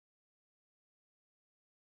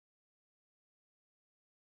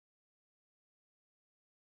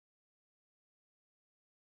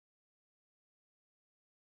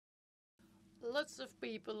lots of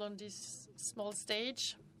people on this small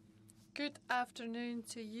stage. Good afternoon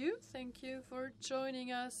to you. Thank you for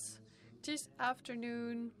joining us this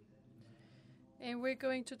afternoon. And we're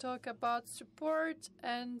going to talk about support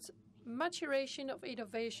and maturation of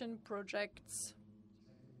innovation projects.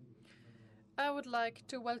 I would like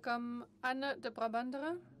to welcome Anne de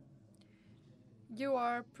Brabandere. You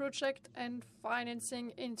are Project and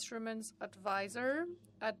Financing Instruments Advisor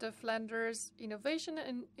at the Flanders Innovation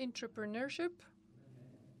and Entrepreneurship.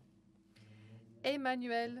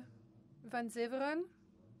 Emmanuel Van Zeveren,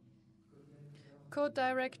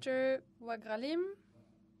 Co-Director Wagralim.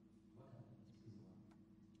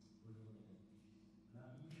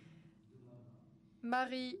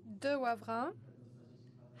 Marie de Wavrin,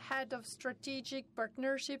 Head of Strategic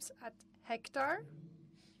Partnerships at Hectare.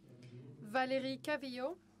 Valérie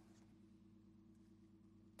Cavillot,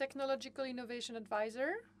 Technological Innovation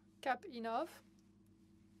Advisor, CAP Innov.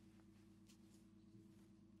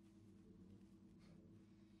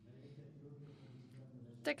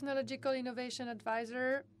 Technological Innovation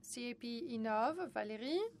Advisor, CAP Innov,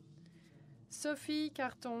 Valérie. Sophie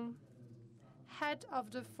Carton, Head of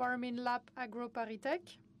the Farming Lab Agro-Bio Tech.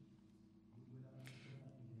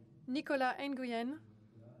 Nicolas Nguyen,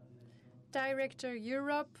 Director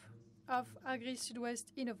Europe of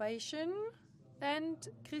Agri-Sud-Ouest Innovation, and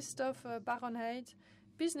Christophe Baronheid,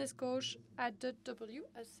 Business Coach at the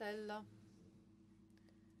WSL.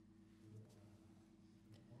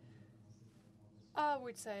 I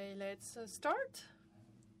would say let's start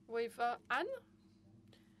with Anne.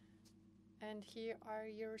 And here are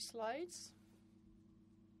your slides.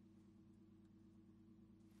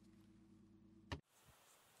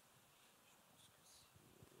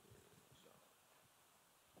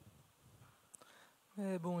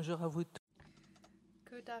 Bonjour à vous.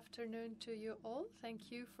 Good afternoon to you all.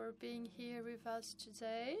 Thank you for being here with us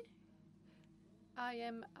today. I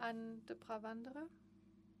am Anne de Brabandere,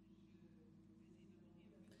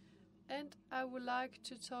 and I would like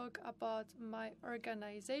to talk about my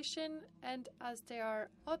organization. And as there are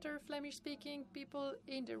other Flemish-speaking people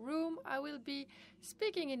in the room, I will be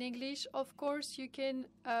speaking in English. Of course, you can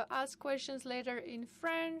ask questions later in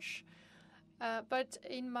French. But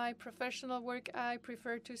in my professional work, I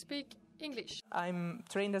prefer to speak English. I'm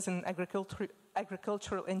trained as an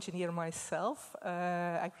agricultural engineer myself,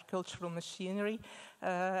 agricultural machinery.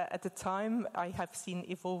 At the time, I have seen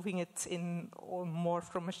evolving it in more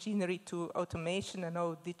from machinery to automation and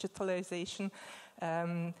now digitalization.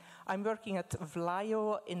 I'm working at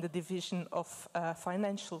Vlaio in the division of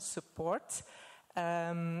financial support.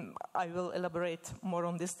 I will elaborate more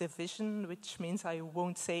on this division, which means I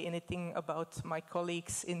won't say anything about my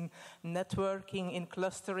colleagues in networking, in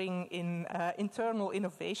clustering, in internal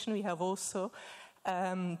innovation. We have also,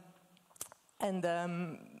 Vlaio,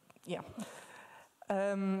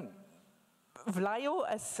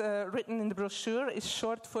 as written in the brochure, is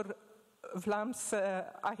short for Vlaams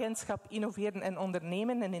Agentschap Innoveren en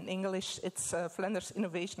Ondernemen, and in English it's Flanders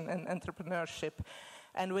Innovation and Entrepreneurship.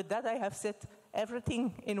 And with that I have said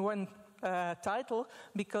everything in one title,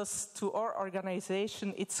 because to our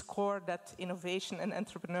organization it's core that innovation and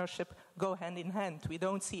entrepreneurship go hand in hand. We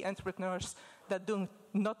don't see entrepreneurs that do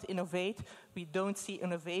not innovate. We don't see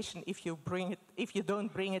innovation if you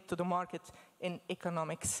don't bring it to the market in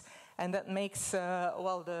economics. And that makes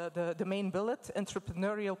the main bullet,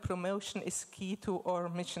 entrepreneurial promotion, is key to our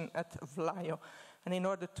mission at Vlaio. And in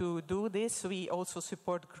order to do this, we also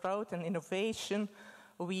support growth and innovation.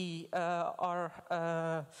 We are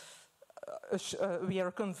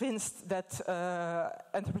convinced that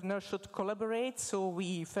entrepreneurs should collaborate, so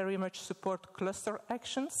we very much support cluster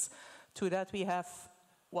actions. To that we have,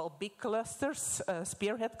 big clusters,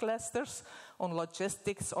 spearhead clusters on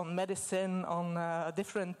logistics, on medicine, on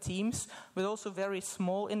different teams, but also very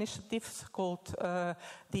small initiatives called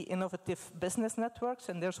the Innovative Business Networks,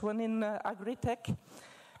 and there's one in AgriTech.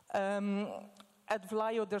 At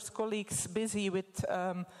Vlaio, there's colleagues busy with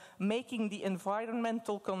making the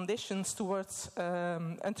environmental conditions towards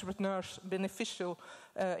entrepreneurs beneficial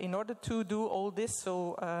in order to do all this.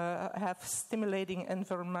 So have stimulating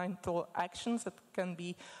environmental actions that can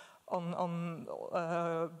be on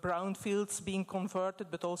brownfields being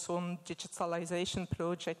converted, but also on digitalization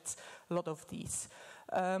projects, a lot of these.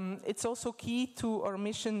 It's also key to our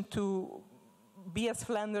mission to be as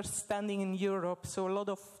Flanders standing in Europe. So a lot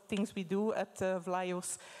of things we do at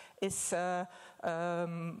Vlaios is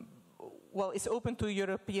open to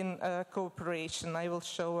European cooperation. I will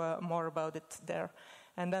show more about it there.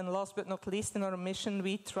 And then last but not least, in our mission,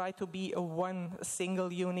 we try to be a one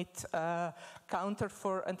single unit counter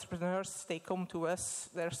for entrepreneurs. They come to us.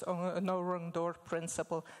 There's a no wrong door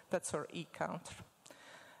principle. That's our e-counter.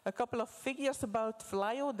 A couple of figures about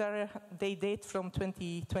Vlaio. They date from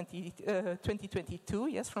 2022,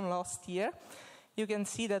 yes, from last year. You can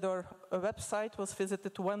see that our website was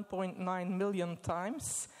visited 1.9 million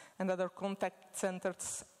times, and that our contact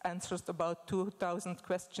centers answers about 2,000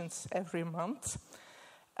 questions every month.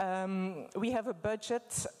 We have a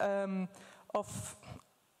budget of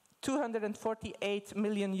 248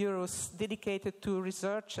 million euros dedicated to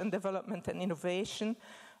research and development and innovation.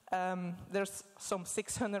 There's some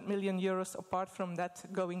 600 million euros apart from that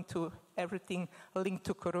going to everything linked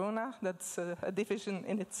to Corona. That's a division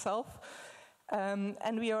in itself.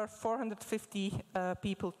 And we are 450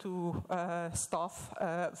 people to staff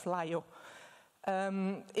Vlaio.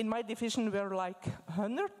 In my division, we're like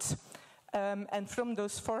 100. And from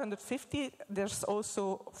those 450, there's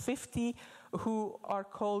also 50 who are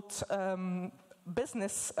called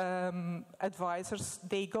business advisors.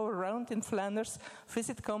 They go around in Flanders,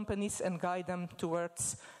 visit companies, and guide them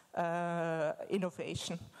towards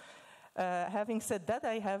innovation. Having said that,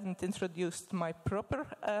 I haven't introduced my proper,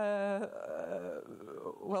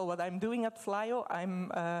 what I'm doing at Vlaio.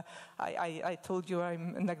 I told you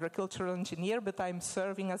I'm an agricultural engineer, but I'm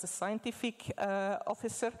serving as a scientific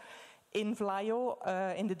officer in Vlaio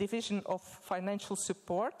in the division of financial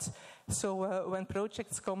support. So when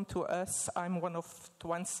projects come to us, I'm one of the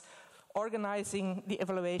ones organizing the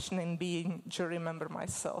evaluation and being jury member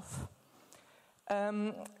myself.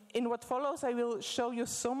 In what follows, I will show you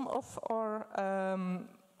some of our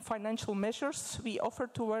financial measures we offer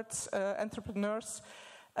towards entrepreneurs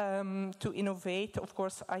to innovate. Of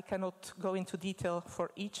course, I cannot go into detail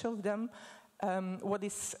for each of them. What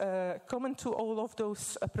is common to all of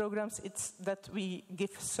those programs, it's that we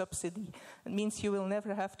give subsidy. It means you will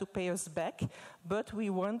never have to pay us back, but we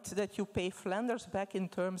want that you pay Flanders back in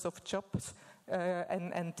terms of jobs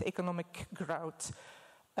and economic growth.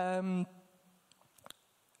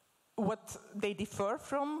 What they differ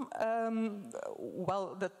from,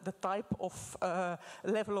 the type of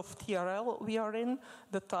level of TRL we are in,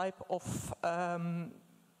 the type of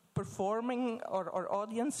performing or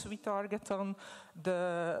audience we target on,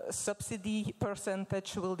 the subsidy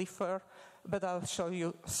percentage will differ, but I'll show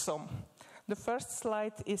you some. The first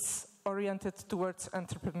slide is oriented towards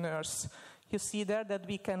entrepreneurs. You see there that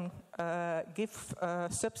we can give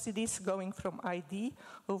subsidies going from ID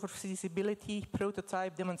over feasibility,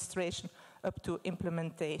 prototype, demonstration, up to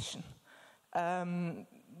implementation.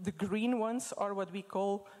 The green ones are what we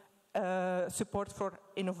call support for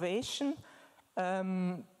innovation.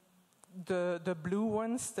 The blue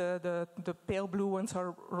ones, the pale blue ones,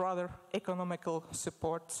 are rather economical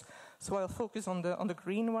supports. So I'll focus on the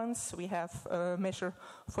green ones. We have a measure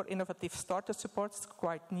for innovative startup support. It's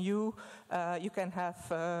quite new. You can have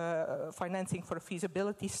financing for a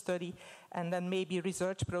feasibility study, and then maybe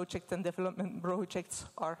research projects and development projects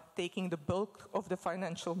are taking the bulk of the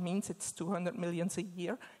financial means. It's 200 million a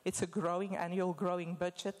year. It's a annual growing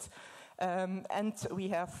budget. And we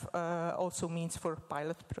have also means for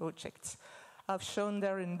pilot projects. I've shown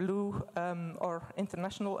there in blue our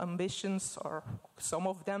international ambitions, or some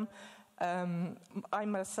of them. I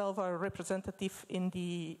myself are a representative in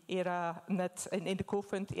the ERANET, in the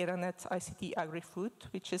co-fund ERANET ICT Agri-Food,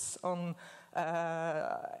 which is on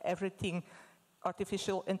everything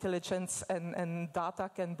artificial intelligence and data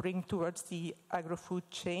can bring towards the agro-food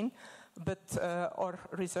chain. But our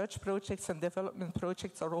research projects and development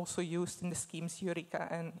projects are also used in the schemes Eureka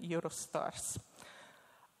and Eurostars.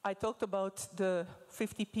 I talked about the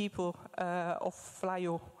 50 people of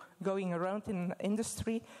Vlaio going around in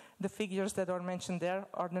industry. The figures that are mentioned there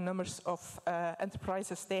are the numbers of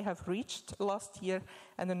enterprises they have reached last year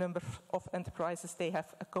and the number of enterprises they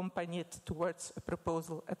have accompanied towards a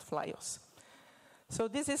proposal at Vlaios. So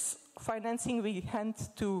this is financing we hand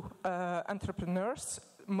to entrepreneurs.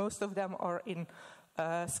 Most of them are in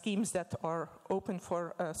schemes that are open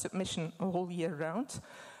for submission a whole year round.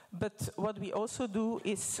 But what we also do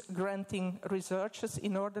is granting researchers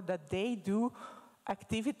in order that they do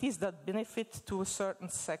activities that benefit to a certain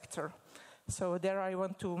sector. So there I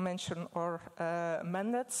want to mention our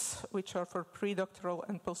mandates, which are for pre-doctoral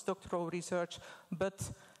and postdoctoral research,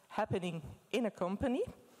 but happening in a company.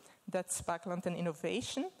 That's background and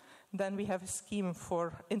innovation. Then we have a scheme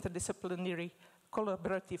for interdisciplinary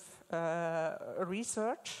collaborative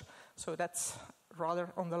research. So that's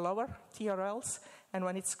rather on the lower TRLs. And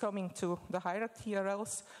when it's coming to the higher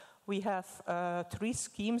TRLs, We have 3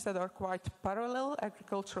 schemes that are quite parallel: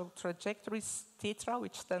 agricultural trajectories, TETRA,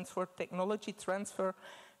 which stands for Technology Transfer,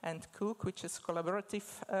 and COOC, which is collaborative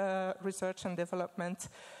research and development.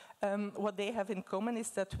 What they have in common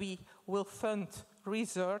is that we will fund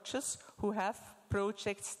researchers who have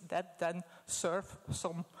projects that then serve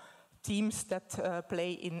some teams that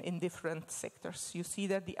play in different sectors. You see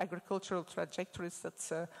that the agricultural trajectories,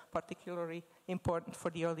 that's particularly important for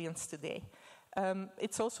the audience today.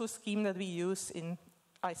 It's also a scheme that we use in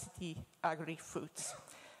ICT agri-foods.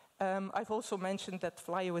 I've also mentioned that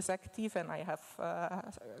FLYO is active, and I have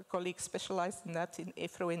colleagues specialized in that, in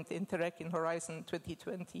EFRO, in Interreg, in Horizon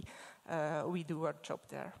 2020. We do our job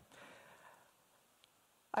there.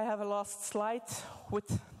 I have a last slide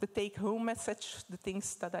with the take-home message, the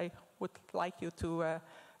things that I would like you to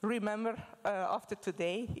remember after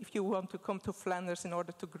today. If you want to come to Flanders in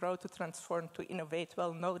order to grow, to transform, to innovate,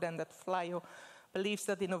 well, know then that FLYO believes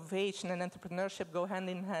that innovation and entrepreneurship go hand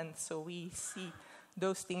in hand. So we see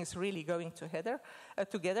those things really going together,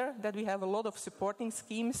 that we have a lot of supporting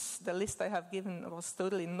schemes. The list I have given was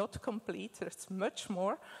totally not complete. There's much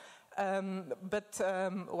more.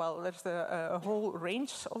 Well, there's a whole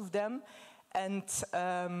range of them. And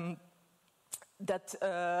that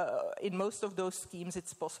in most of those schemes,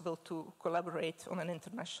 it's possible to collaborate on an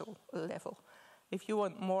international level. If you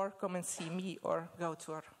want more, come and see me or go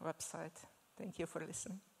to our website. Thank you for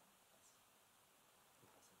listening.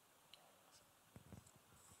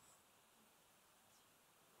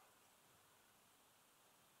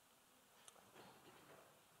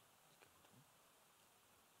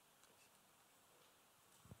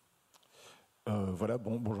 Voilà,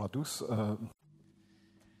 bonjour à tous.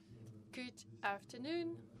 Good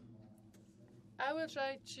afternoon. I will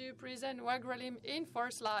try to present Wagralim in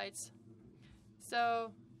 4 slides.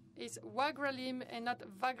 So it's Wagralim and not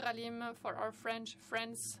Wagralim for our French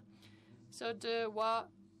friends. So the Wa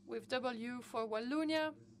with W for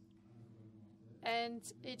Wallonia. And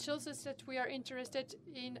it shows us that we are interested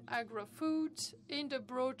in agro-food in the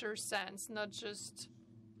broader sense, not just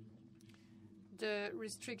the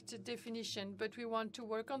restricted definition, but we want to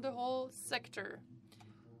work on the whole sector.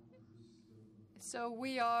 So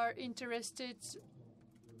we are interested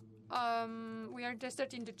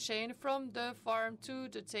in the chain from the farm to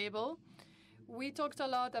the table. We talked a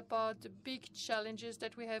lot about the big challenges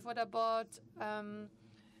that we have. What about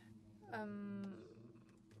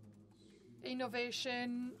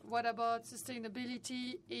innovation? What about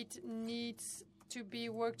sustainability? It needs to be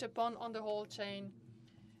worked upon on the whole chain.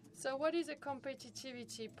 So what is a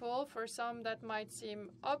competitivity pool? For some that might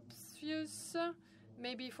seem obvious,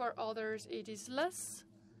 maybe for others it is less.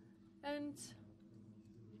 And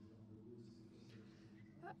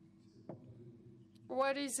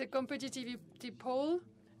what is a competitivity pool?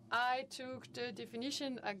 I took the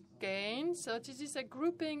definition again. So this is a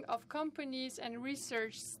grouping of companies and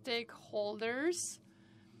research stakeholders.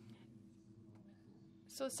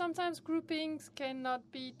 So sometimes groupings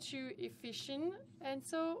cannot be too efficient, and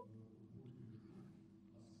so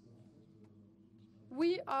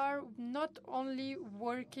we are not only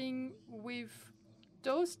working with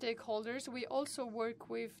those stakeholders, we also work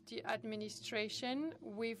with the administration,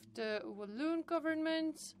 with the Walloon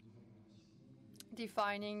government,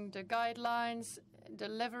 defining the guidelines, the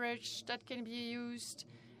leverage that can be used.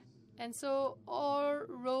 And so our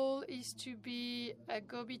role is to be a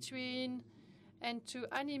go-between and to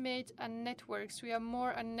animate a network. So we are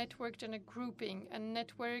more a network than a grouping. A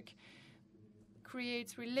network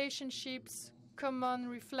creates relationships, common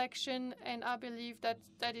reflection, and I believe that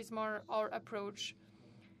that is more our approach.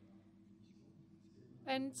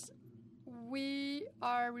 And we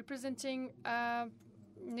are representing an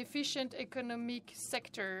efficient economic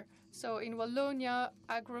sector. So in Wallonia,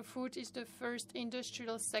 agro-food is the first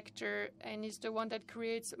industrial sector and is the one that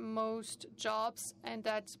creates most jobs and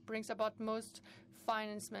that brings about most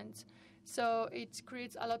financement. So it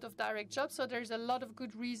creates a lot of direct jobs. So there's a lot of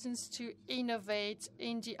good reasons to innovate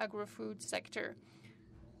in the agro-food sector.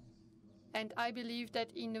 And I believe that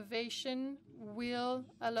innovation will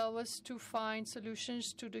allow us to find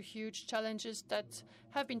solutions to the huge challenges that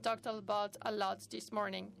have been talked about a lot this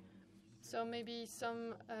morning. So maybe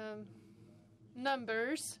some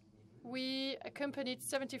numbers. We accompanied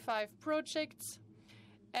 75 projects,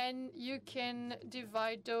 and you can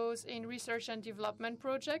divide those in research and development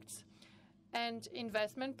projects and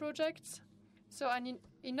investment projects. So an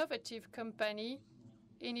innovative company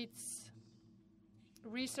in its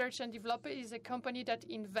research and development is a company that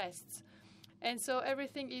invests. And so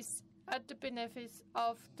everything is at the benefit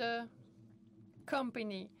of the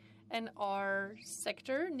company. And our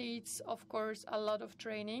sector needs, of course, a lot of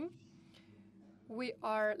training. we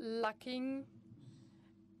are lacking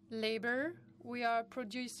labor. We are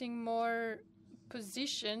producing more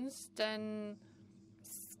positions than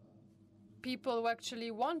people who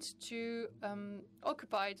actually want to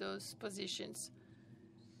occupy those positions.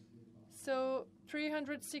 So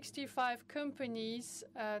 365 companies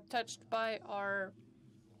touched by our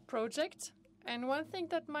project. And one thing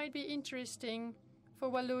that might be interesting for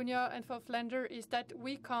Wallonia and for Flanders is that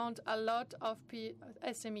we count a lot of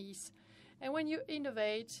SMEs. And when you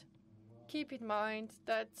innovate, keep in mind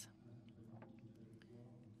that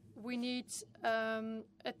we need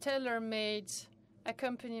a tailor-made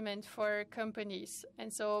accompaniment for companies.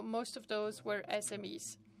 And so most of those were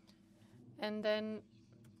SMEs. And then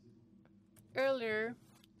earlier,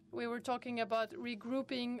 we were talking about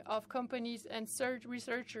regrouping of companies and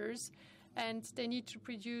researchers, and they need to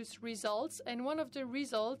produce results. And one of the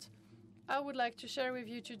results I would like to share with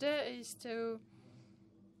you today is to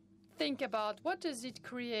think about what does it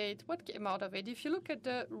create, what came out of it. If you look at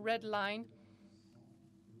the red line,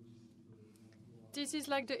 this is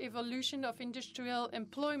like the evolution of industrial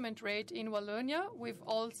employment rate in Wallonia with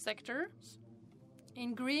all sectors.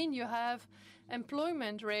 In green, you have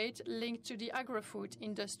employment rate linked to the agri-food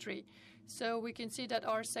industry. So we can see that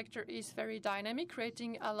our sector is very dynamic,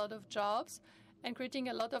 creating a lot of jobs and creating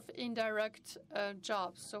a lot of indirect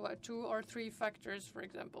jobs. So 2 or 3 factors, for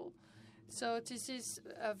example. So this is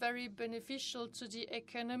very beneficial to the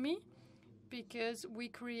economy because we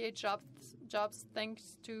create jobs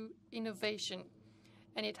thanks to innovation.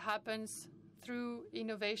 And it happens through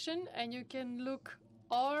innovation. And you can look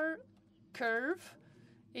our curve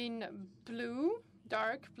in blue,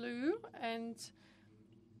 dark blue, and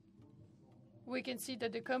we can see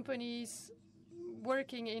that the companies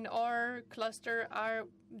working in our cluster are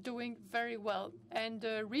doing very well. And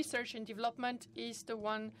research and development is the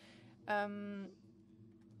one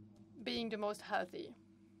being the most healthy.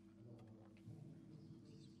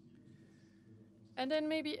 And then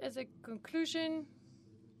maybe as a conclusion,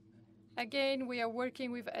 again, we are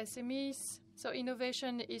working with SMEs. So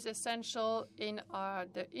innovation is essential in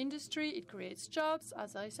the industry. It creates jobs,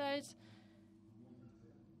 as I said.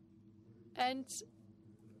 And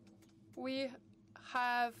we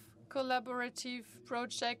have collaborative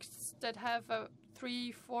projects that have a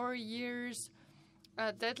 3-4 years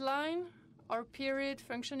deadline or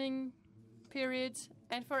functioning period.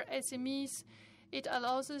 And for SMEs, it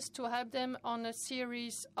allows us to help them on a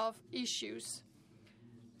series of issues.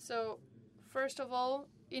 So first of all,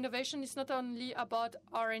 innovation is not only about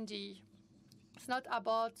R&D. It's not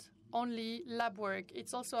about only lab work.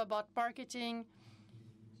 It's also about marketing.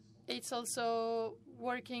 It's also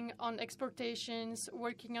working on exportations,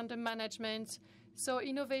 working on the management. So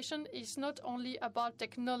innovation is not only about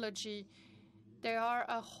technology. There are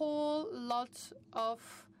a whole lot of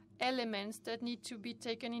elements that need to be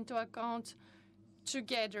taken into account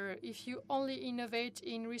together. If you only innovate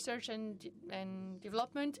in research and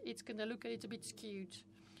development, it's going to look a little bit skewed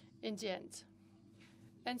in the end.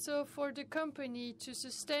 And so for the company to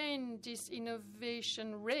sustain this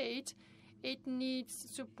innovation rate, it needs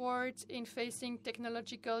support in facing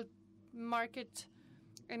technological market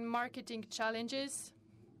and marketing challenges.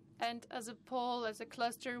 And as a pole, as a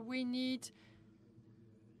cluster, we need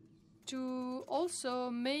to also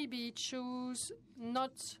maybe choose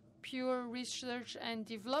not pure research and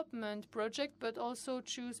development project, but also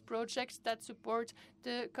choose projects that support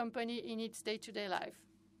the company in its day-to-day life.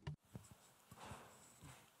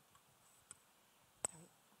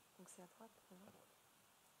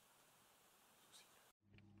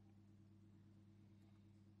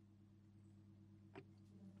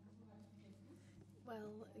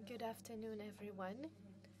 Well, good afternoon, everyone.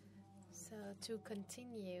 So to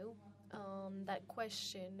continue on that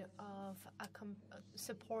question of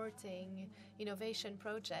supporting innovation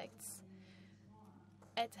projects,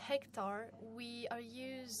 at Hectare, we are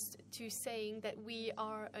used to saying that we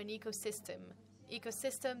are an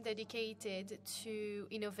ecosystem dedicated to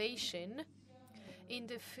innovation in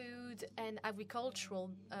the food and agricultural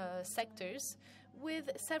sectors,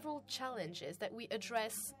 with several challenges that we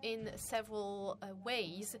address in several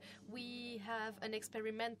ways. We have an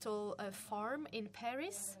experimental farm in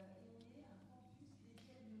Paris.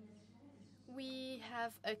 We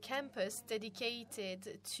have a campus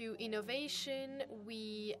dedicated to innovation.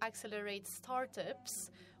 We accelerate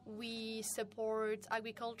startups. We support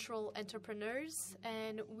agricultural entrepreneurs,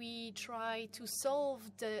 and we try to solve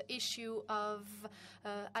the issue of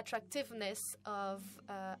attractiveness of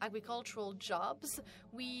agricultural jobs.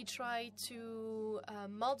 We try to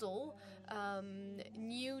model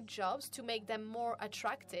new jobs to make them more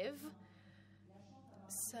attractive.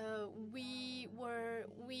 So we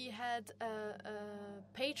had a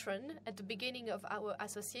patron at the beginning of our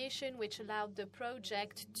association, which allowed the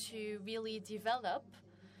project to really develop.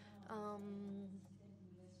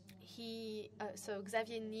 So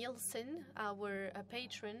Xavier Nielsen, our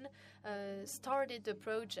patron, started the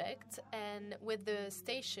project, and with the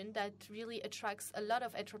station that really attracts a lot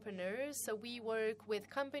of entrepreneurs. So we work with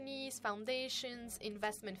companies, foundations,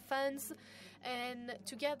 investment funds, and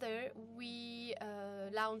together we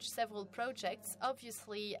launch several projects.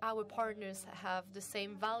 Obviously, our partners have the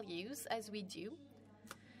same values as we do.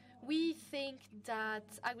 We think that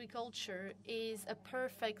agriculture is a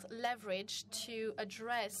perfect leverage to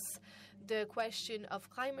address the question of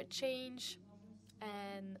climate change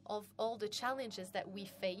and of all the challenges that we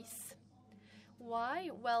face.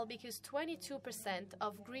 Why? Well, because 22%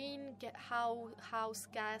 of greenhouse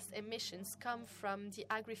gas emissions come from the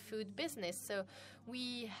agri-food business. So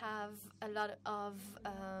we have a lot of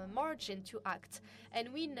margin to act. And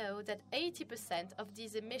we know that 80% of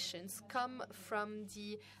these emissions come from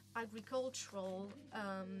the agricultural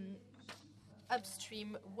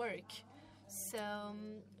upstream work. So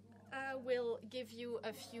I will give you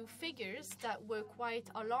a few figures that were quite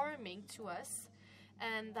alarming to us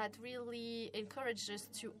and that really encouraged us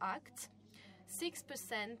to act.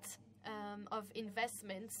 6% of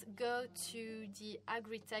investments go to the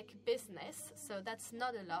AgriTech business, so that's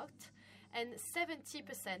not a lot. And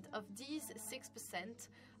 70% of these 6%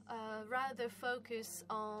 rather focus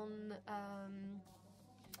on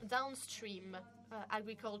downstream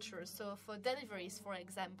agriculture, so for deliveries, for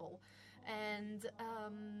example. And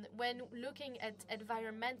when looking at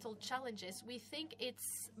environmental challenges, we think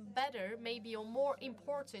it's better, maybe, or more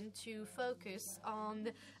important to focus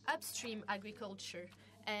on upstream agriculture.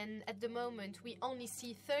 And at the moment, we only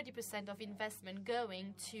see 30% of investment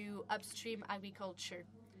going to upstream agriculture.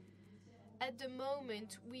 At the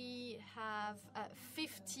moment, we have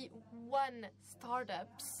 51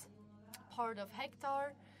 startups part of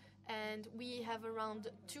Hectare, and we have around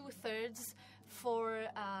 2/3 for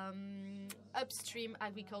upstream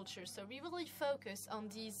agriculture. So we really focus on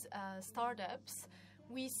these startups.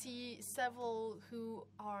 We see several who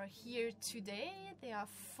are here today. There are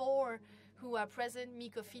 4 who are present: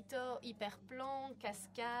 Mycofito, Hyperplan,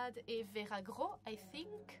 Cascade, et Veragro, I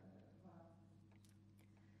think.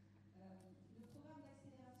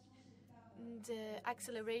 The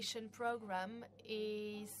acceleration program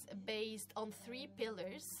is based on 3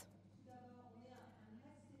 pillars.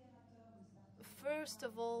 First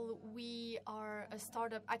of all, we are a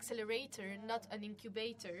startup accelerator, not an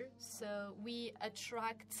incubator. So we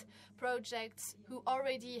attract projects who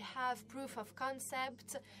already have proof of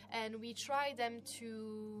concept, and we try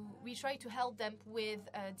to help them with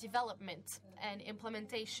development and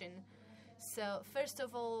implementation. So first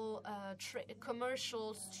of all,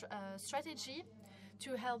 commercial strategy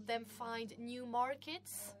to help them find new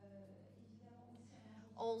markets.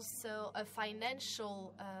 Also a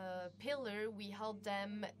financial pillar. We help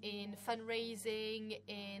them in fundraising,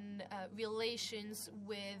 in relations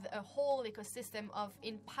with a whole ecosystem of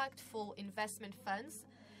impactful investment funds.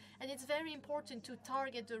 And it's very important to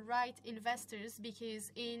target the right investors,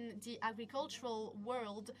 because in the agricultural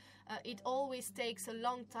world, it always takes a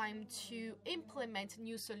long time to implement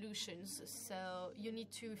new solutions. So you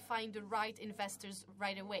need to find the right investors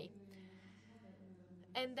right away.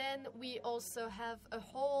 And then we also have a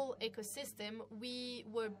whole ecosystem. We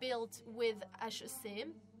were built with HEC,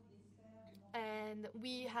 and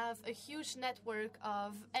we have a huge network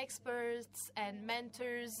of experts and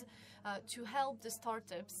mentors to help the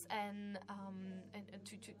startups and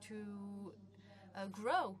to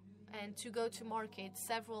grow and to go to market.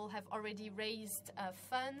 Several have already raised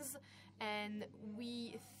funds, and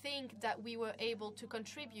we think that we were able to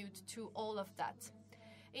contribute to all of that.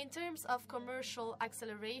 In terms of commercial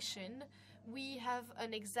acceleration, we have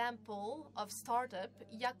an example of startup,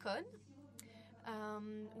 Yacon,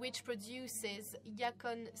 which produces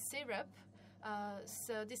Yacon syrup.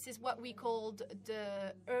 So this is what we called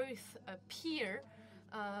the earth pear,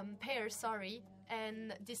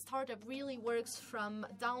 and this startup really works from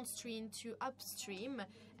downstream to upstream,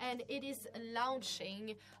 and it is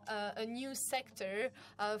launching a new sector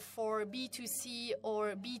for B2C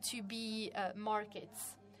or B2B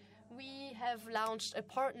markets. We have launched a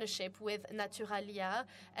partnership with Naturalia,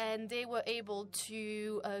 and they were able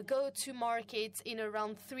to go to market in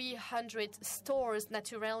around 300 stores,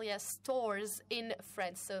 Naturalia stores in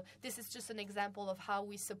France. So this is just an example of how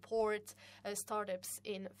we support startups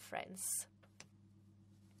in France.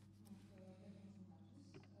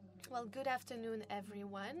 Well, good afternoon,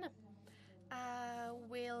 everyone. I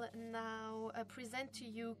will now present to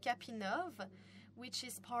you Capinov, which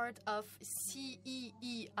is part of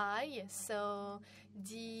CEEI, so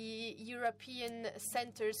the European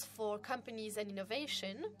Centers for Companies and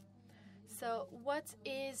Innovation. So what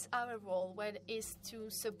is our role? Well, is to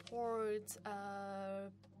support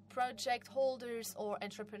project holders or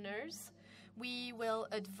entrepreneurs. We will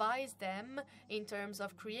advise them in terms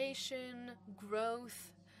of creation,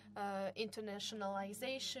 growth,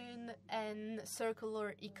 internationalization, and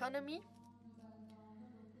circular economy.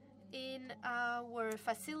 In our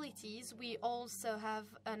facilities, we also have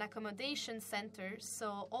an accommodation center,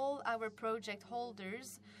 so all our project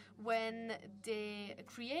holders, when they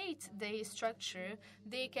create the structure,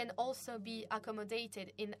 they can also be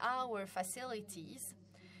accommodated in our facilities.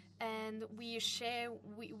 And we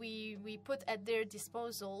put at their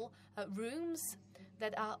disposal rooms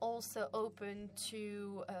that are also open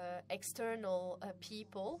to external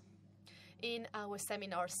people in our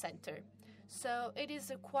seminar center. So it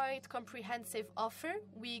is a quite comprehensive offer.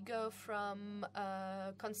 We go from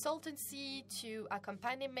consultancy to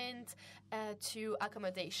accompaniment to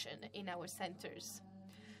accommodation in our centers.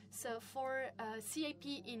 So for CAP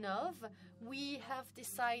Innov, we have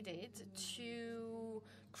decided to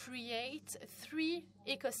create 3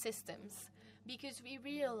 ecosystems because we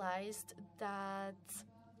realized that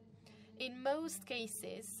in most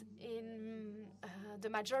cases, in the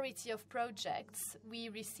majority of projects we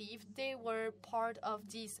received, they were part of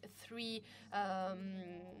these 3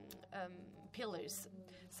 pillars.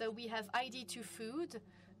 So we have ID to Food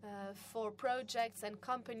for projects and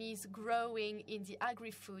companies growing in the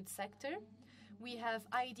agri-food sector. We have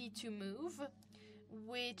ID to Move,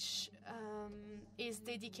 which is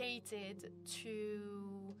dedicated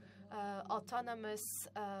to autonomous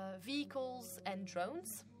vehicles and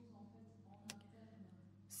drones.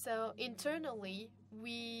 So internally,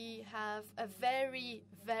 we have a very,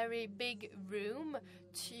 very big room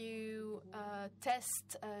to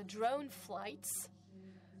test drone flights.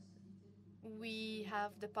 We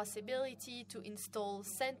have the possibility to install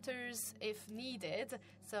centers if needed.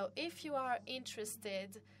 So if you are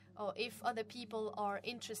interested, or if other people are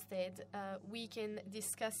interested, we can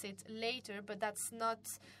discuss it later, but that's not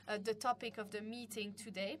the topic of the meeting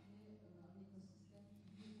today.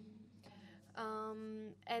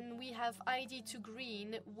 And we have ID to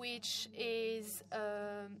Green, which is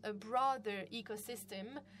a broader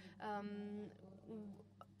ecosystem.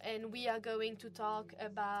 And we are going to talk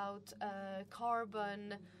about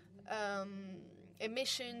carbon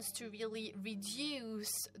emissions to really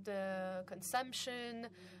reduce the consumption,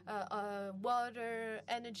 water,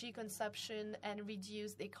 energy consumption, and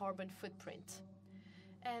reduce the carbon footprint.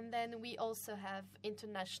 And then we also have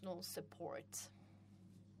international support.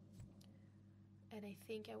 And I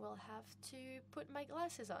think I will have to put my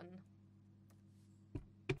glasses on.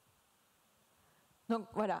 Donc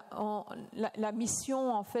voilà, la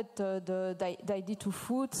mission en fait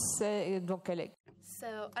d'ID2Food, c'est donc elle est.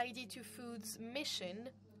 So ID2Food's mission,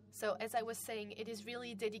 so as I was saying, it is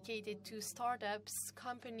really dedicated to startups,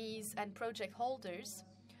 companies, and project holders,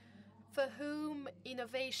 for whom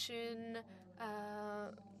innovation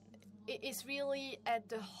is really at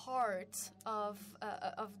the heart of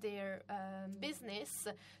their business.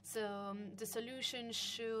 So the solution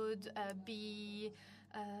should be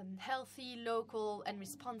healthy, local, and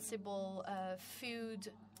responsible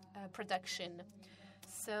food production.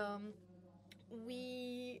 So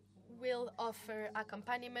we will offer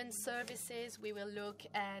accompaniment services. We will look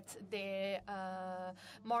at their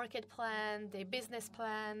market plan, their business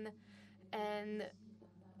plan, and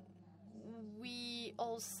we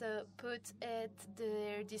also put at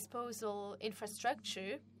their disposal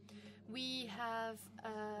infrastructure. We have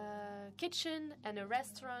a kitchen and a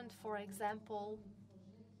restaurant, for example,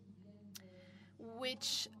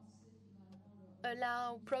 which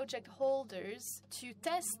allow project holders to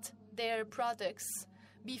test their products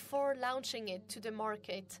before launching it to the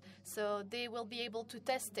market. So they will be able to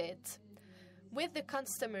test it with the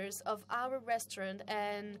customers of our restaurant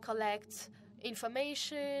and collect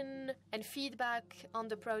information and feedback on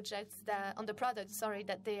the products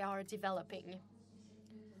that they are developing.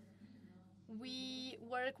 We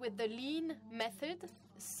work with the lean method.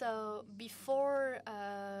 So before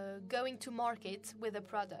going to market with a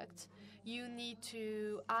product, you need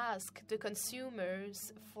to ask the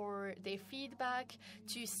consumers for their feedback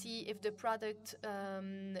to see if the product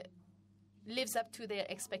lives up to their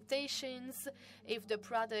expectations, if the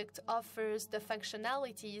product offers the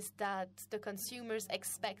functionalities that the consumers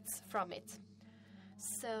expect from it.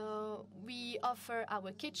 So we offer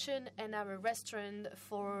our kitchen and our restaurant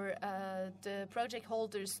for the project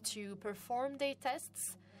holders to perform their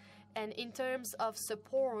tests, And in terms of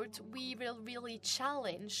support, we will really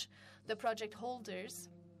challenge the project holders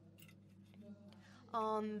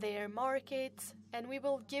on their market, and we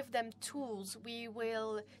will give them tools. We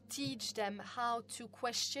will teach them how to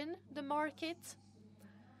question the market,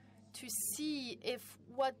 to see if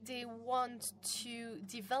what they want to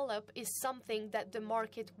develop is something that the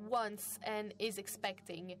market wants and is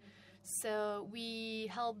expecting. So we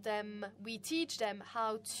help them, we teach them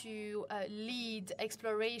how to lead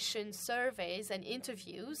exploration surveys and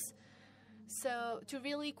interviews. So to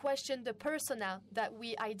really question the persona that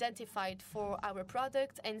we identified for our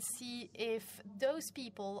product and see if those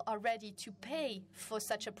people are ready to pay for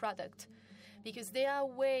such a product. Because there are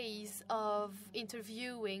ways of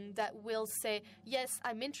interviewing that will say, yes,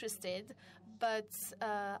 I'm interested, but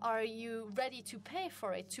are you ready to pay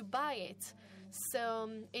for it, to buy it? So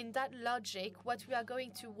in that logic, what we are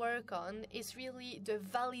going to work on is really the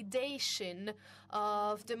validation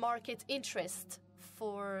of the market interest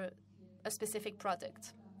for a specific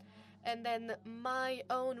product. And then my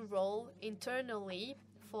own role internally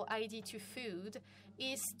for ID2Food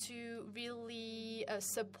is to really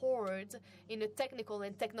support in a technical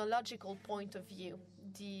and technological point of view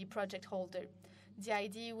the project holder. The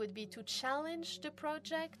idea would be to challenge the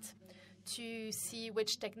project, to see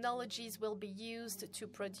which technologies will be used to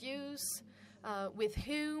produce, with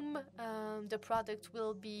whom the product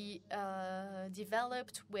will be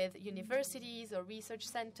developed, with universities or research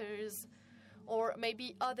centers, or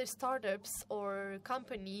maybe other startups or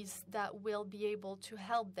companies that will be able to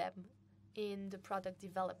help them in the product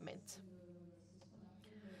development.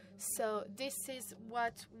 So this is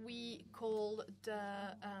what we call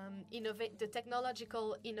the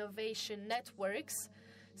technological innovation networks.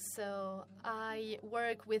 So I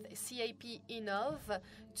work with CAP Innov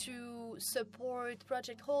to support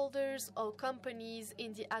project holders or companies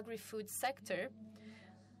in the agri-food sector.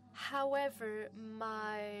 However,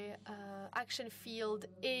 my action field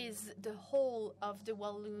is the whole of the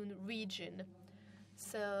Walloon region.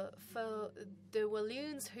 So for the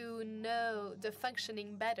Walloons who know the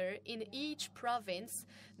functioning better, in each province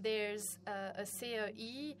there's a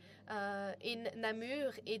CEI. In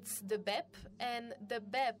Namur, it's the BEP, and the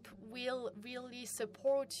BEP will really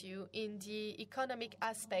support you in the economic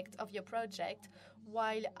aspect of your project,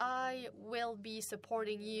 while I will be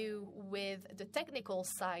supporting you with the technical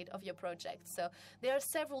side of your project. So there are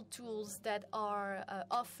several tools that are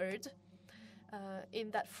offered in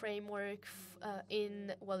that framework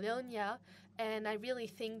in Wallonia, and I really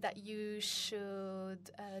think that you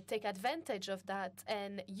should take advantage of that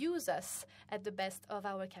and use us at the best of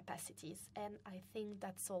our capacities. And I think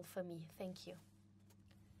that's all for me. Thank you.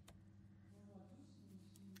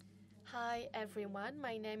 Hi everyone,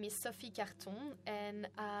 my name is Sophie Carton, and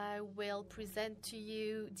I will present to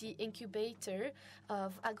you the incubator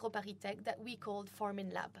of AgriTech that we called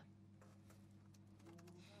Farming Lab.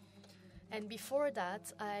 And before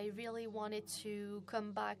that, I really wanted to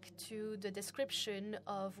come back to the description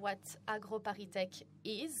of what AgriTech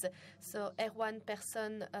is. So Erwan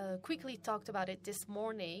Persson quickly talked about it this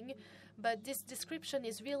morning, but this description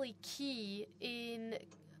is really key in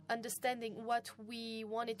understanding what we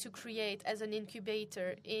wanted to create as an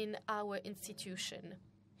incubator in our institution.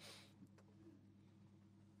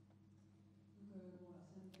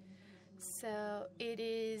 So it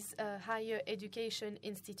is a higher education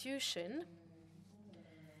institution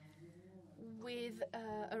with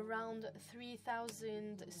around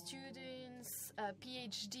 3,000 students,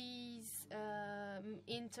 PhDs,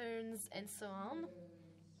 interns, and so on.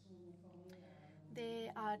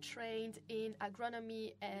 They are trained in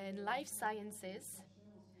agronomy and life sciences.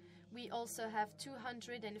 We also have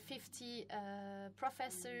 250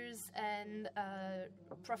 professors and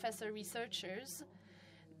professor researchers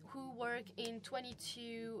who work in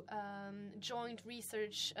 22 joint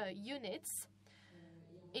research units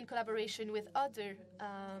in collaboration with other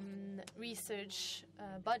research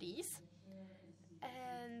bodies.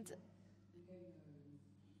 And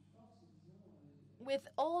with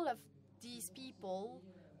all of these people,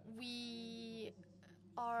 we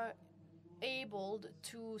are able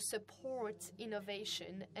to support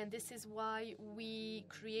innovation, and this is why we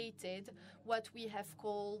created what we have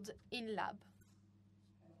called InLab.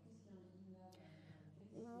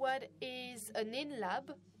 What is an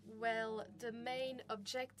InLab? Well, the main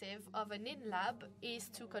objective of an InLab is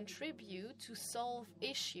to contribute to solve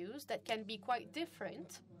issues that can be quite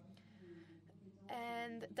different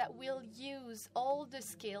and that will use all the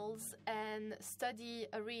skills and study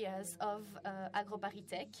areas of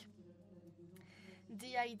AgriTech.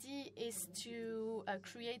 The idea is to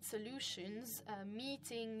create solutions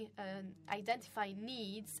meeting identifying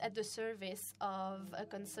needs at the service of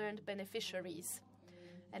concerned beneficiaries,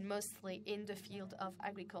 and mostly in the field of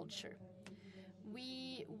agriculture.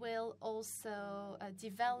 We will also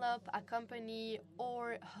develop, accompany,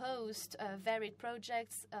 or host varied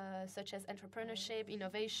projects such as entrepreneurship,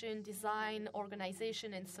 innovation, design,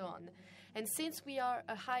 organization, and so on. And since we are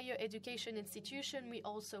a higher education institution, we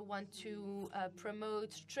also want to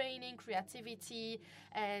promote training, creativity,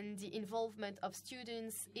 and the involvement of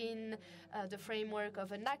students in the framework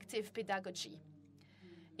of an active pedagogy.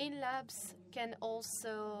 In-labs can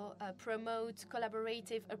also promote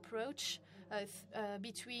collaborative approach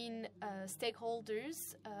between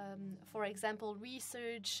stakeholders, for example,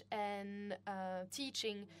 research and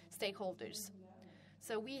teaching stakeholders.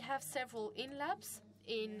 So we have several in-labs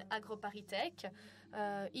in AgriTech.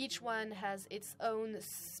 Each one has its own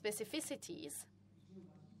specificities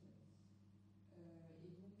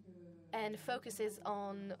and focuses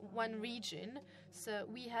on one region. So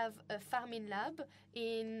we have a farming lab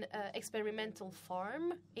in experimental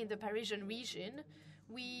farm in the Parisian region.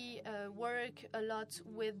 We work a lot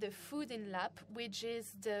with the food in lab, which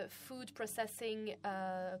is the food processing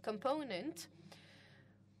component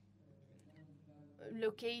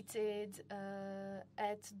located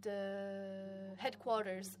at the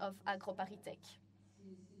headquarters of AgriTech.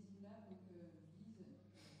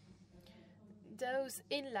 Those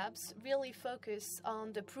in-labs really focus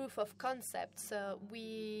on the proof of concept. So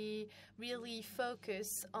we really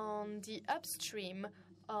focus on the upstream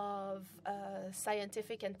of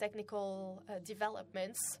scientific and technical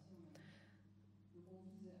developments.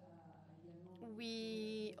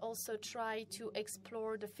 We also try to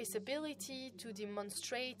explore the feasibility, to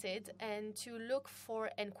demonstrate it, and to look for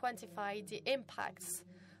and quantify the impacts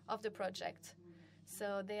of the project.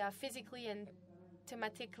 So they are physically and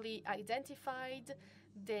thematically identified.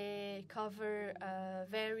 They cover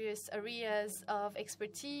various areas of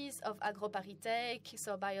expertise of AgriTech,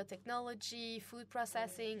 so biotechnology, food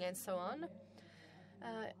processing, and so on.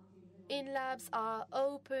 In-labs are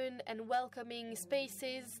open and welcoming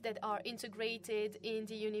spaces that are integrated in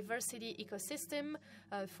the university ecosystem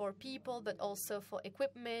for people, but also for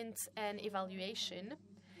equipment and evaluation.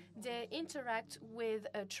 They interact with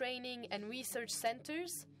training and research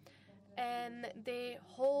centers, and they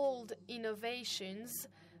hold innovations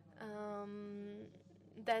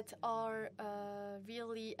that are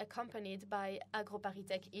really accompanied by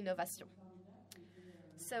AgriTech innovation.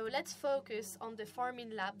 So let's focus on the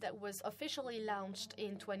farming lab that was officially launched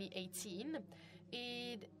in 2018.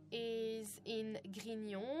 It is in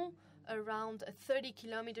Grignon, around 30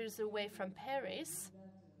 kilometers away from Paris.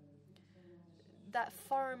 That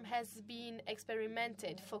farm has been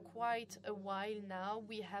experimented for quite a while now.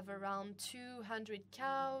 We have around 200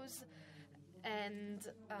 cows and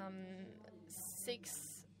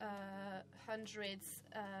 600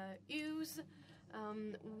 ewes.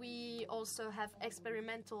 We also have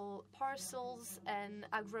experimental parcels and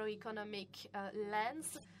agroeconomic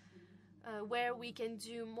lands where we can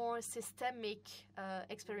do more systemic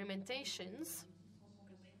experimentations.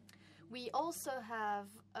 We also have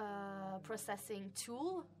a processing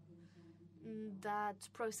tool that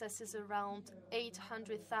processes around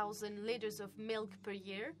 800,000 liters of milk per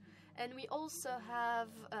year. And we also have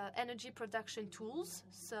energy production tools.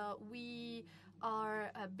 So we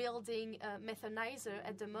are building a methanizer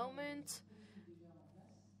at the moment.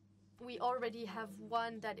 We already have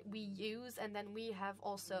one that we use, and then we have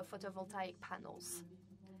also photovoltaic panels.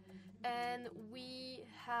 And we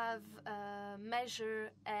have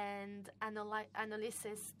measure and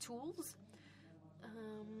analysis tools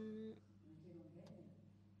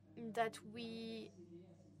that we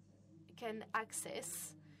can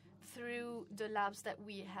access through the labs that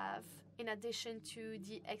we have, in addition to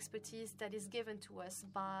the expertise that is given to us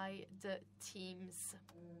by the teams.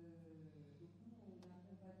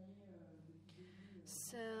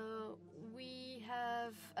 So we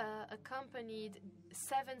have accompanied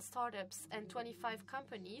 7 startups and 25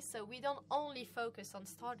 companies. So we don't only focus on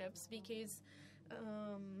startups because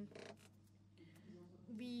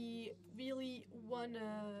we really want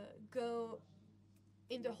to go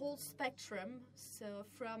in the whole spectrum, so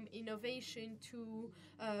from innovation to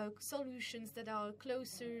solutions that are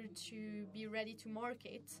closer to be ready to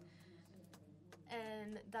market.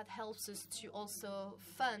 And that helps us to also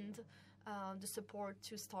fund the support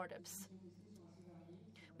to startups.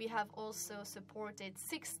 We have also supported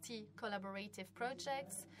 60 collaborative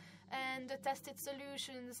projects, and the tested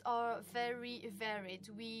solutions are very varied.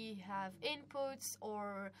 We have inputs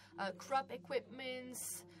or crop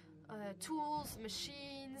equipments, tools,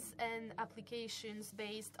 machines, and applications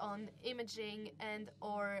based on imaging and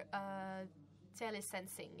or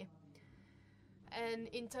telesensing. And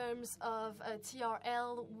in terms of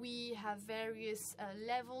TRL, we have various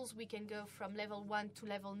levels. We can go from level 1 to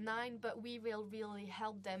level 9, but we will really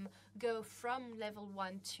help them go from level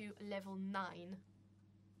 1 to level 9.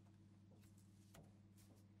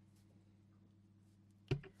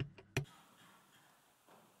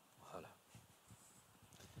 Voilà.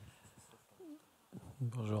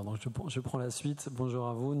 Bonjour, donc je prends la suite. Bonjour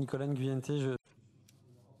à vous, Nicolas Nguyente.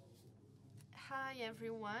 Hi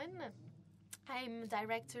everyone. I'm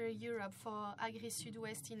Director Europe for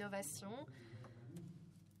Agri-Sud-Ouest Innovation.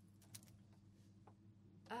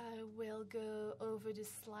 I will go over the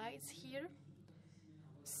slides here.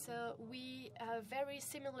 So we have a very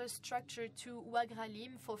similar structure to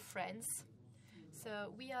Ouagralim for France.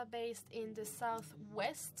 So we are based in the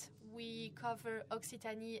southwest. We cover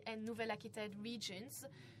Occitanie and Nouvelle-Aquitaine regions.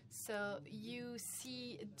 So you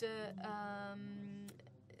see the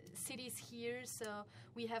cities here. So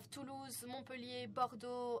we have Toulouse, Montpellier,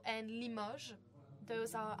 Bordeaux, and Limoges.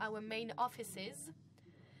 Those are our main offices.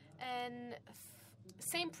 And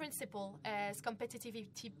same principle as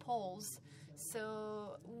competitivity polls.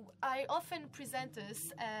 So I often present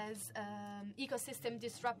us as ecosystem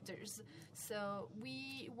disruptors. So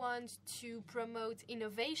we want to promote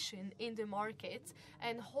innovation in the market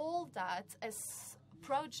and hold that as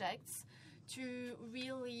projects to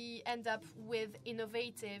really end up with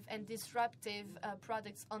innovative and disruptive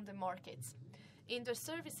products on the market. In the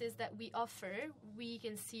services that we offer, we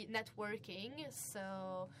can see networking.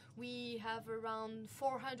 So we have around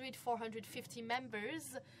 450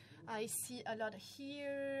 members. I see a lot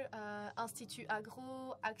here, Institut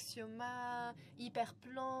Agro, Axioma,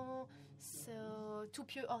 Hyperplan, so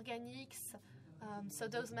Toupieux Organics. So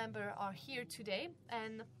those members are here today.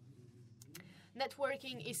 And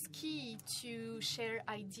networking is key to share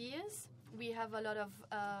ideas. We have a lot of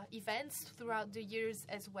events throughout the years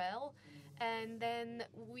as well. And then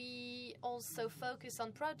we also focus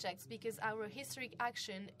on projects because our historic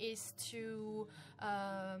action is to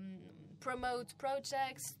promote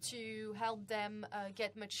projects, to help them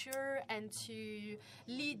get mature and to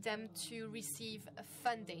lead them to receive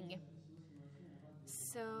funding.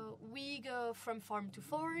 So we go from farm to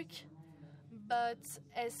fork. But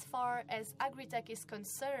as far as AgriTech is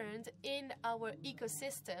concerned, in our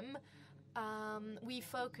ecosystem, we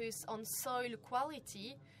focus on soil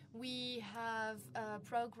quality. We have a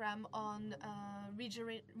program on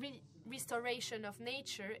restoration of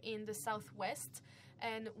nature in the southwest,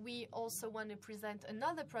 and we also want to present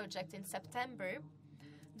another project in September.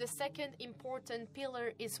 The second important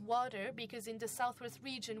pillar is water, because in the southwest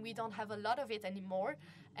region we don't have a lot of it anymore,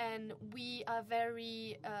 and we are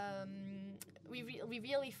very we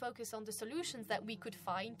really focus on the solutions that we could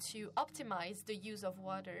find to optimize the use of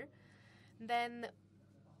water. Then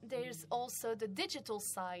there's also the digital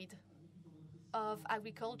side of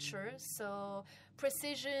agriculture, so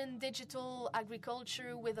precision digital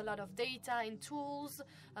agriculture with a lot of data and tools.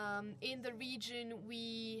 In the region,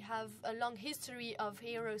 we have a long history of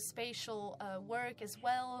aerospatial work as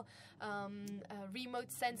well, remote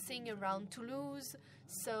sensing around Toulouse,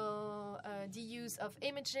 so the use of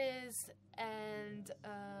images and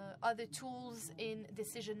other tools in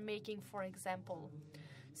decision making, for example.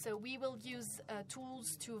 So we will use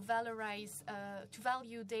tools to valorize, to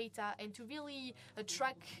value data and to really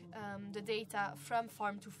track the data from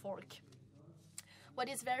farm to fork. What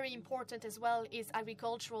is very important as well is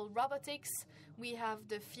agricultural robotics. We have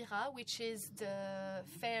the FIRA, which is the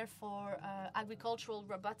Fair for Agricultural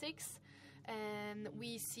Robotics. And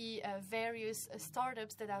we see various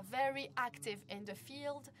startups that are very active in the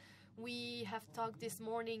field. We have talked this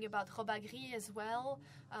morning about Robagri as well,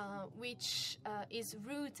 which is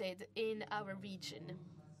rooted in our region.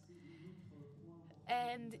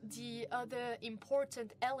 And the other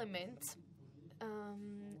important element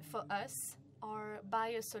for us are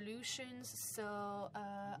biosolutions, so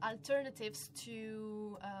alternatives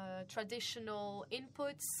to traditional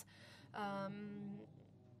inputs,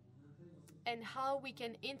 and how we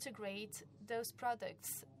can integrate those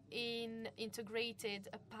products in integrated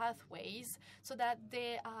pathways so that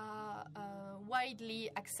they are widely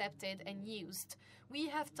accepted and used. We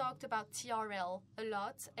have talked about TRL a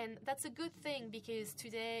lot, and that's a good thing because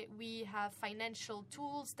today we have financial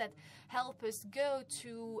tools that help us go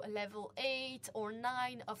to level 8 or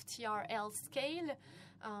 9 of TRL scale.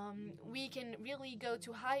 We can really go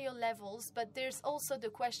to higher levels, but there's also the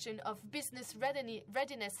question of business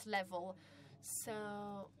readiness level.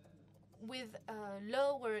 So with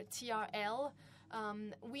lower TRL,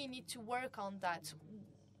 we need to work on that.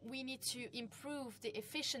 we need to improve the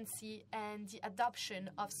efficiency and the adoption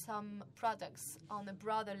of some products on a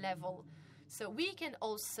broader level. So we can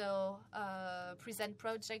also present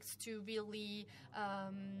projects to really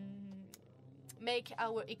make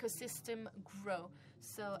our ecosystem grow.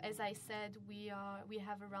 So as I said, we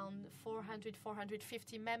have around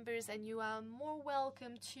 450 members, and you are more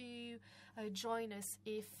welcome to join us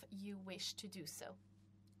if you wish to do so.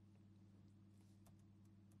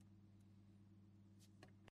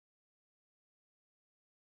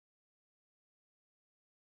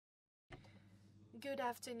 Good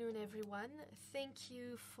afternoon, everyone. Thank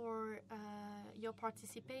you for your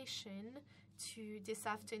participation to this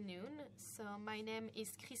afternoon. So my name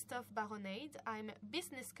is Christophe Baronade. I'm a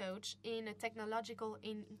business coach in a technological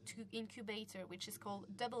incubator, which is called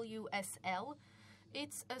WSL.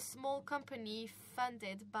 It's a small company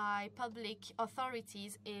funded by public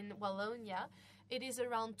authorities in Wallonia. It is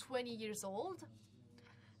around 20 years old.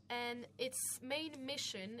 And its main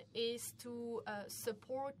mission is to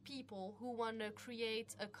support people who want to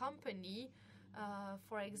create a company,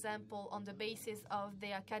 for example, on the basis of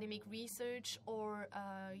their academic research, or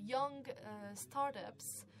young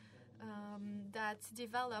startups that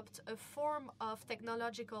developed a form of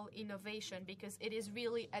technological innovation, because it is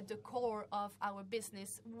really at the core of our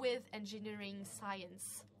business with engineering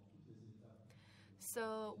science.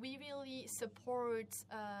 So we really support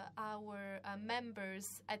our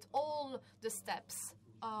members at all the steps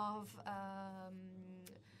of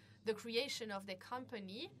the creation of the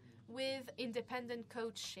company with independent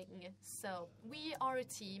coaching. So we are a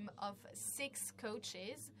team of 6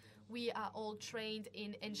 coaches. We are all trained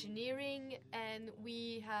in engineering, and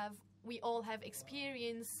we all have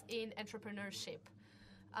experience in entrepreneurship.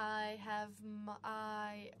 I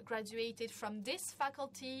graduated from this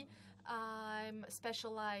faculty. I'm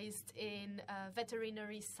specialized in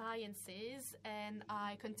veterinary sciences, and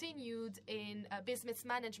I continued in business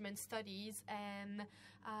management studies, and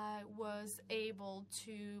I was able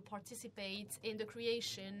to participate in the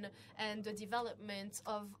creation and the development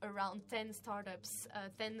of around 10 startups,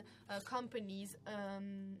 10 companies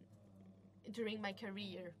during my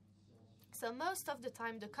career. So most of the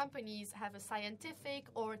time the companies have a scientific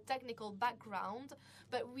or technical background,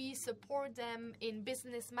 but we support them in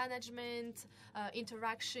business management,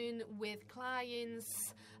 interaction with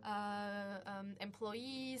clients,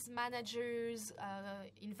 employees, managers,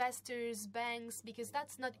 investors, banks, because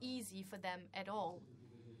that's not easy for them at all.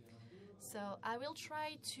 So I will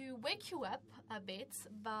try to wake you up a bit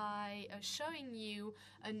by showing you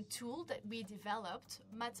a tool that we developed,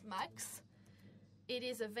 MatMax. It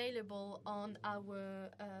is available on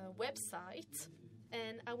our website,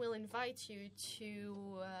 and I will invite you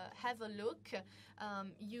to have a look.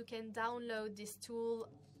 You can download this tool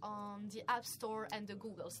on the App Store and the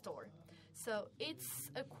Google Store. So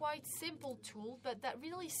it's a quite simple tool, but that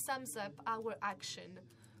really sums up our action.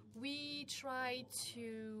 We try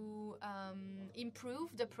to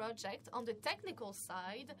improve the project on the technical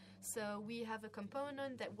side. So we have a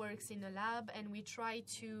component that works in a lab, and we try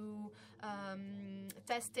to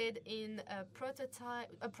test it in a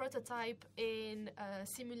prototype in a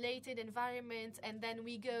simulated environment, and then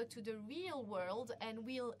we go to the real world, and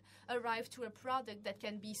we'll arrive to a product that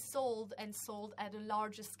can be sold at a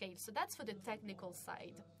larger scale. So that's for the technical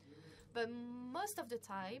side. But most of the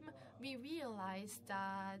time, we realize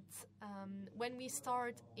that when we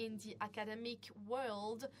start in the academic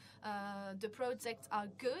world, the projects are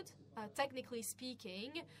good, technically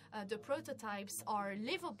speaking. The prototypes are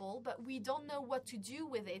livable, but we don't know what to do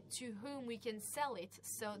with it, to whom we can sell it.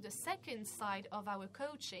 So the second side of our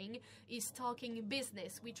coaching is talking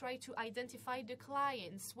business. We try to identify the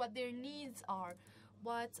clients, what their needs are,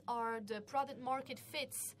 what are the product market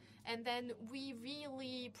fits, and then we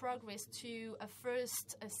really progress to a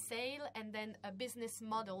first sale and then a business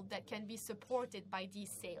model that can be supported by these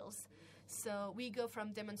sales. So we go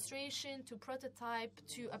from demonstration to prototype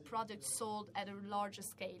to a product sold at a larger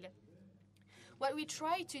scale. What we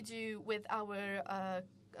try to do with our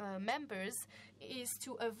members is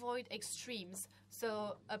to avoid extremes.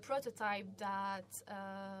 So a prototype that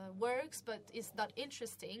works but is not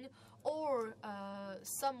interesting, or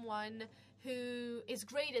someone who is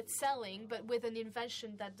great at selling but with an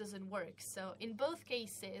invention that doesn't work. So in both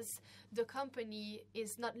cases, the company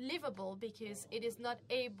is not livable because it is not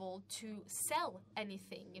able to sell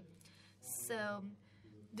anything. So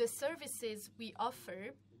the services we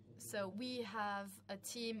offer, So we have a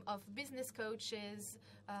team of business coaches.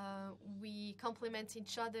 We complement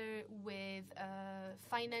each other with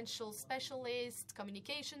financial specialists,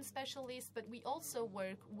 communication specialists, but we also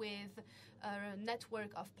work with a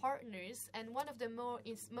network of partners. And one of the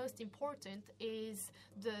most important is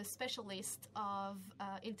the specialist of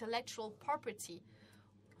intellectual property.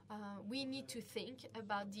 We need to think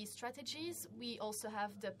about these strategies. We also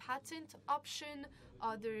have the patent option.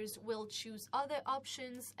 Others will choose other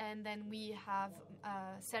options, and then we have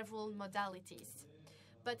several modalities.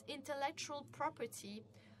 But intellectual property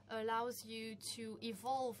allows you to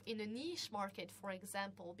evolve in a niche market, for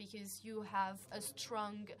example, because you have a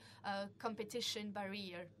strong competition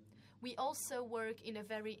barrier. We also work in a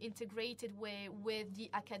very integrated way with the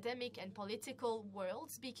academic and political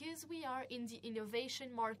worlds because we are in the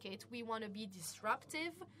innovation market. We want to be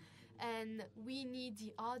disruptive, and we need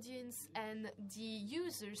the audience and the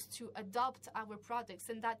users to adopt our products.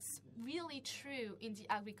 And that's really true in the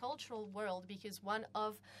agricultural world because one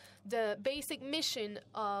of the basic mission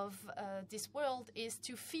of this world is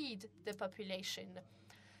to feed the population.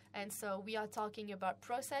 And so we are talking about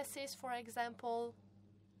processes, for example.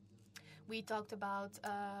 We talked about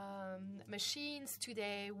machines.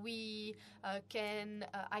 Today we can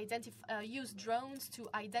use drones to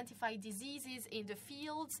identify diseases in the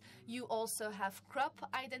fields. You also have crop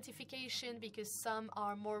identification because some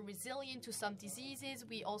are more resilient to some diseases.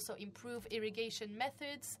 We also improve irrigation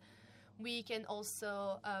methods. We can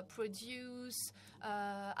also produce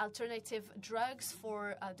alternative drugs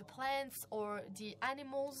for the plants or the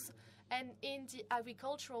animals. And in the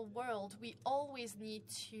agricultural world, we always need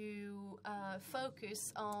to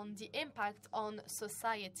focus on the impact on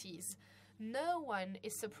societies. No one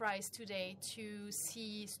is surprised today to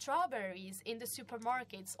see strawberries in the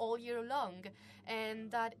supermarkets all year long,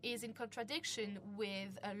 and that is in contradiction with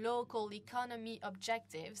local economy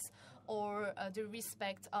objectives or the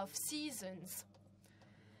respect of seasons.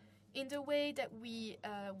 In the way that we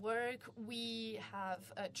work, we have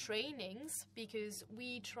trainings because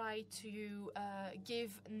we try to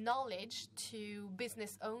give knowledge to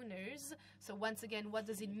business owners. So once again, what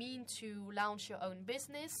does it mean to launch your own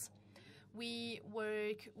business? We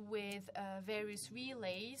work with various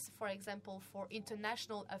relays, for example, for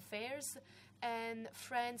international affairs. And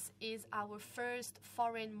France is our first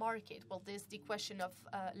foreign market. Well, there's the question of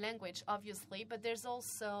language, obviously, but there's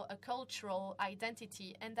also a cultural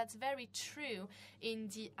identity, and that's very true in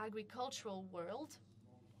the agricultural world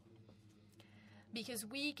because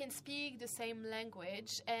we can speak the same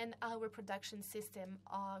language and our production system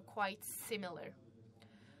are quite similar.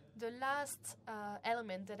 The last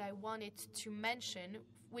element that I wanted to mention,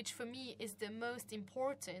 which for me is the most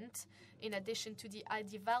important in addition to the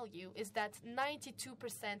added value, is that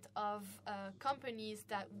 92% of companies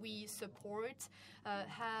that we support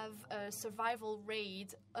have a survival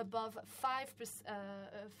rate above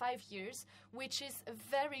 5 years, which is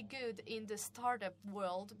very good in the startup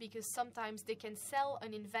world because sometimes they can sell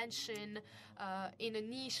an invention in a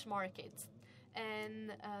niche market.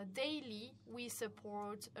 And daily, we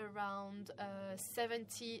support around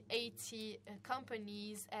 70, 80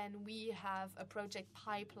 companies, and we have a project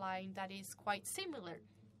pipeline that is quite similar.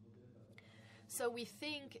 So we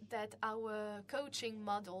think that our coaching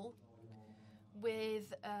model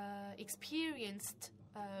with experienced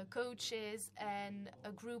coaches and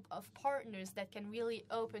a group of partners that can really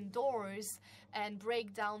open doors and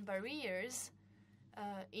break down barriers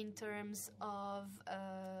in terms of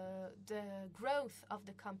the growth of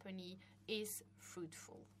the company is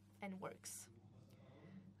fruitful and works.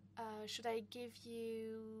 Should I give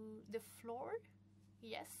you the floor?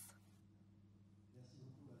 Yes.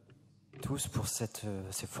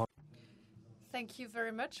 Thank you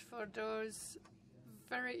very much for those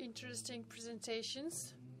very interesting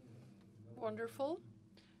presentations. Wonderful.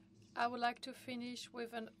 I would like to finish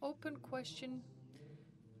with an open question.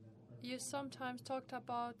 You sometimes talked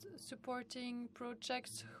about supporting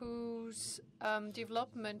projects whose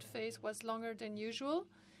development phase was longer than usual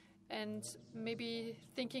and maybe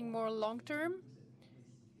thinking more long-term.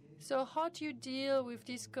 So how do you deal with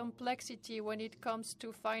this complexity when it comes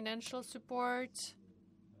to financial support,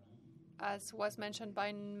 as was mentioned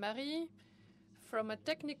by Marie, from a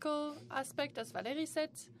technical aspect, as Valérie said,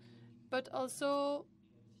 but also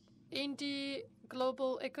in the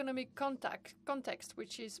global economic context,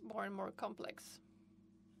 which is more and more complex?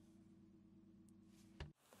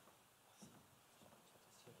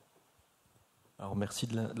 Alors, merci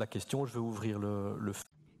de la question. Je vais ouvrir le...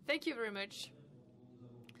 Thank you very much.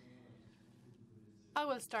 I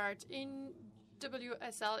will start. In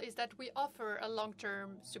WSL is that we offer a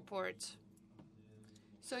long-term support.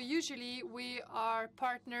 So usually we are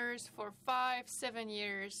partners for 5-7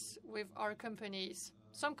 years with our companies.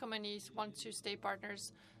 Some companies want to stay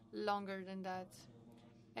partners longer than that.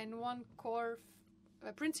 And one core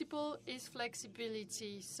principle is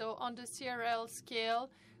flexibility. So on the CRL scale,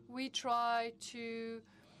 we try to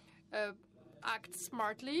act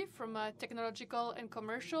smartly from a technological and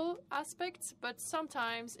commercial aspects, but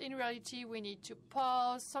sometimes in reality we need to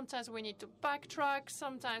pause, sometimes we need to backtrack,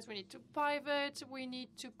 sometimes we need to pivot, we need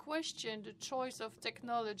to question the choice of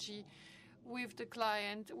technology with the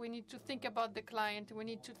client, we need to think about the client, we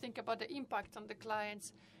need to think about the impact on the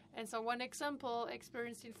clients. And so one example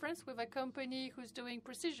experienced in France with a company who's doing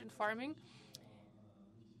precision farming,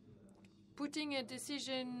 putting a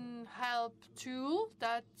decision help tool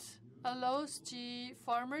that allows the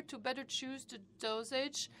farmer to better choose the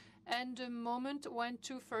dosage and the moment when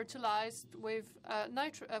to fertilize with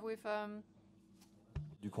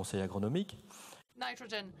du conseil agronomique.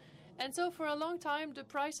 Nitrogen. And so for a long time, the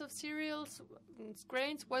price of cereals,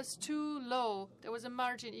 grains, was too low. There was a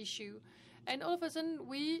margin issue. And all of a sudden,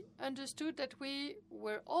 we understood that we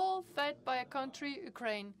were all fed by a country,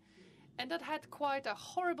 Ukraine. And that had quite a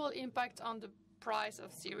horrible impact on the price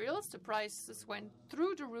of cereals. The prices went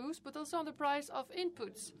through the roof, but also on the price of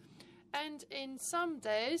inputs. And in some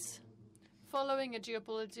days, following a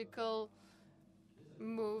geopolitical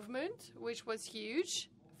movement, which was huge,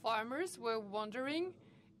 farmers were wondering,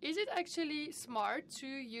 is it actually smart to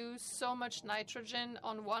use so much nitrogen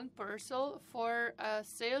on one parcel for a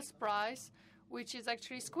sales price, which is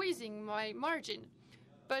actually squeezing my margin?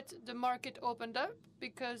 But the market opened up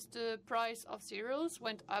because the price of cereals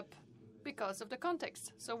went up because of the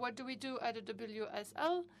context. So what do we do at the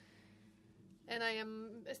WSL? And I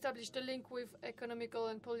established a link with economical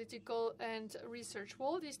and political and research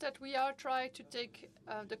world, is that we are trying to take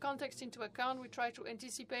the context into account, we try to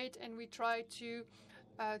anticipate, and we try to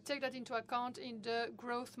take that into account in the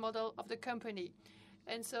growth model of the company.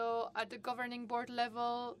 And so at the governing board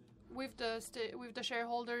level, with the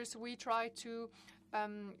shareholders, we try to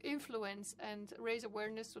influence and raise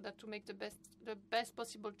awareness so that to make the best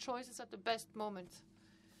possible choices at the best moment.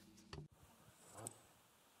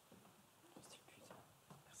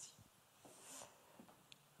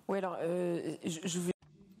 Oui, alors, je vais...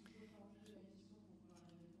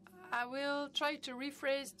 I will try to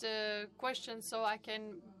rephrase the question so I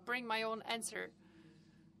can bring my own answer.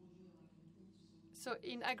 So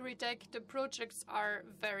in AgriTech, the projects are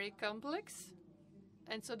very complex.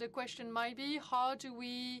 And so the question might be, how do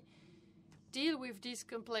we deal with this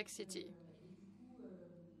complexity?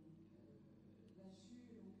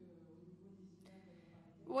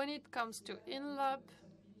 When it comes to InLab,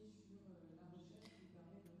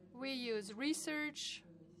 we use research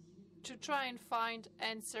to try and find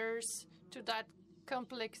answers to that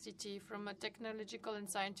complexity from a technological and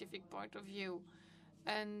scientific point of view.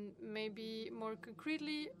 And maybe more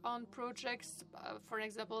concretely on projects, for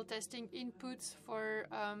example, testing inputs for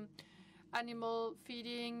animal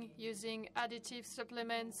feeding, using additive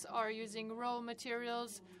supplements or using raw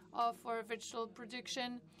materials for vegetable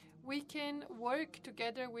production. We can work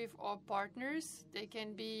together with our partners. They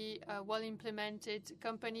can be well-implemented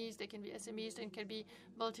companies, they can be SMEs, they can be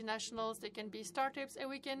multinationals, they can be startups, and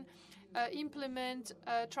we can implement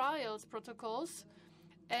trials protocols.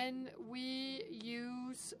 And we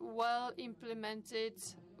use well-implemented,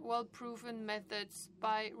 well-proven methods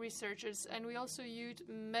by researchers. And we also use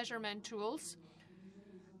measurement tools,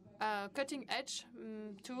 cutting-edge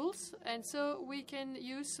tools. And so we can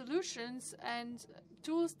use solutions and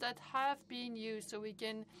tools that have been used. So we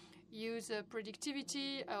can use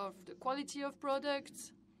predictivity of the quality of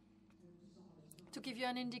products. To give you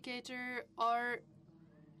an indicator, or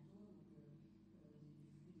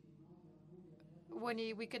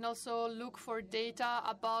we can also look for data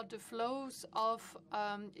about the flows of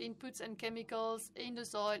inputs and chemicals in the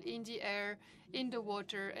soil, in the air, in the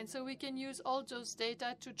water. And so we can use all those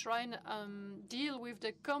data to try and deal with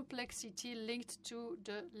the complexity linked to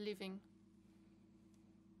the living.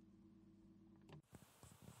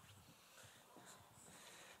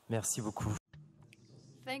 Merci beaucoup.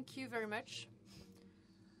 Thank you very much.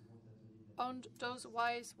 On those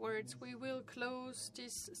wise words, we will close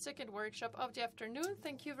this second workshop of the afternoon.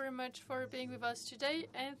 Thank you very much for being with us today,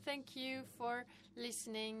 and thank you for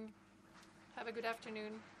listening. Have a good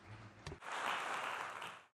afternoon.